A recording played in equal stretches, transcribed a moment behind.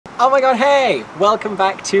Oh my god, hey! Welcome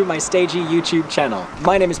back to my Stagey YouTube channel.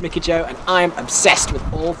 My name is Mickey Joe and I'm obsessed with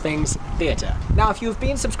all things theatre. Now, if you've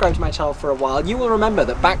been subscribed to my channel for a while, you will remember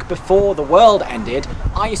that back before the world ended,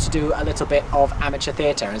 I used to do a little bit of amateur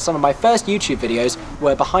theatre, and some of my first YouTube videos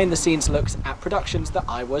were behind the scenes looks at productions that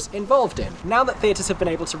I was involved in. Now that theatres have been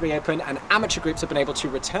able to reopen and amateur groups have been able to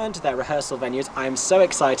return to their rehearsal venues, I am so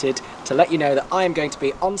excited to let you know that I am going to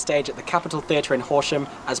be on stage at the Capitol Theatre in Horsham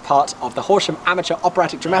as part of the Horsham Amateur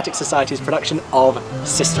Operatic Dramatic Society's production of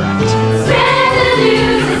Sister Act. Spread the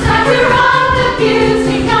news, it's time to rock the fuse.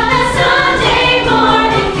 We got that Sunday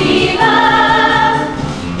morning fever.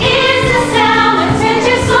 It's the sound that turns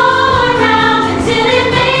your soul around until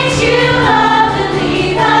it makes you a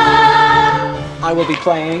believer. I will be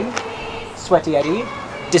playing Sweaty Eddie,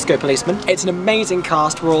 Disco Policeman. It's an amazing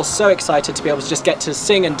cast. We're all so excited to be able to just get to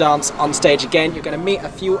sing and dance on stage again. You're going to meet a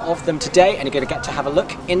few of them today and you're going to get to have a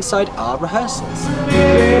look inside our rehearsals.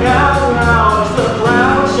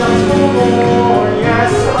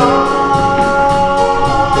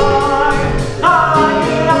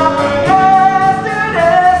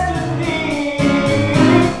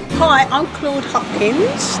 Hi, I'm Claude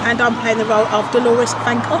Hopkins and I'm playing the role of Dolores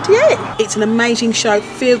Van Cartier. It's an amazing show,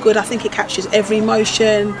 feel good. I think it captures every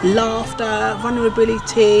emotion, laughter,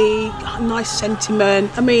 vulnerability, nice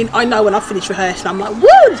sentiment. I mean, I know when I finish rehearsing, I'm like, woo,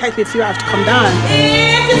 it takes me a few hours to come down.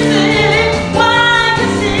 If you feel it, why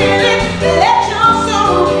conceal it? Let your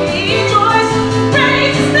soul rejoice.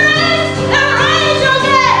 Praise His name and raise your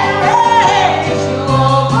head. Raise your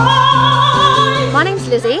voice. My name's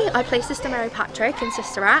Lizzie. I play Sister Mary Patrick in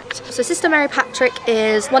Sister Act. So Sister Mary Patrick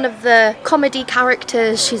is one of the comedy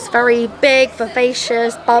characters. She's very big,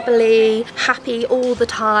 vivacious, bubbly, happy all the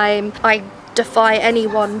time. I defy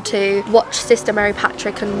anyone to watch Sister Mary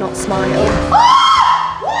Patrick and not smile. What?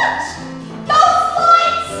 Those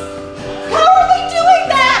lights? How are they doing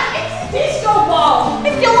that? It's a disco ball. I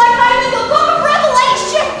feel like I'm in the Book of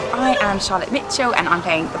Revelation. I am Charlotte Mitchell and I'm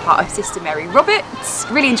playing the part of Sister Mary Roberts.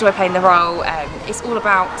 Really enjoy playing the role. It's all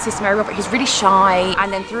about Sister Mary Roberts, who's really shy,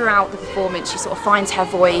 and then throughout the performance she sort of finds her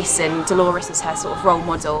voice, and Dolores is her sort of role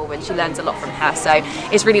model and she learns a lot from her. So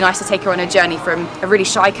it's really nice to take her on a journey from a really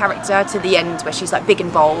shy character to the end where she's like big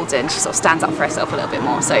and bold and she sort of stands up for herself a little bit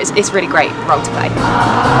more. So it's a really great role to play.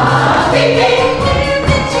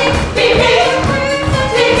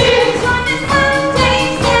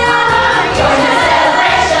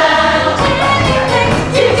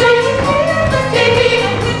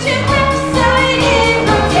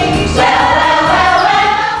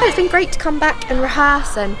 It's been great to come back and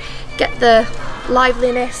rehearse and get the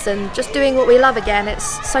liveliness and just doing what we love again.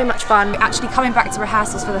 It's so much fun. Actually coming back to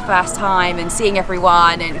rehearsals for the first time and seeing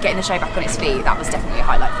everyone and getting the show back on its feet, that was definitely a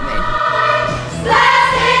highlight for me.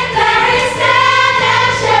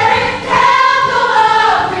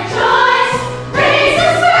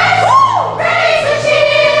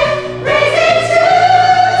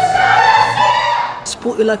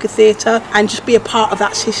 Support your local theatre and just be a part of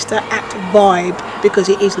that Sister Act vibe because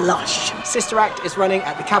it is lush. Sister Act is running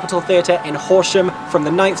at the Capitol Theatre in Horsham from the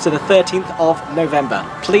 9th to the 13th of November.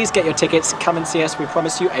 Please get your tickets, come and see us. We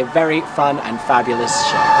promise you a very fun and fabulous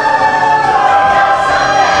show.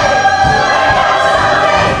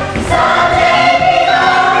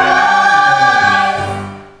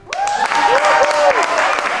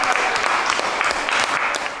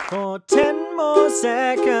 For 10 more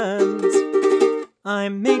seconds,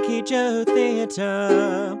 I'm Mickey Joe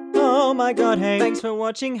Theatre. Oh my god, hey. Thanks for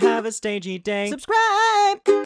watching, have a stagey day. Subscribe!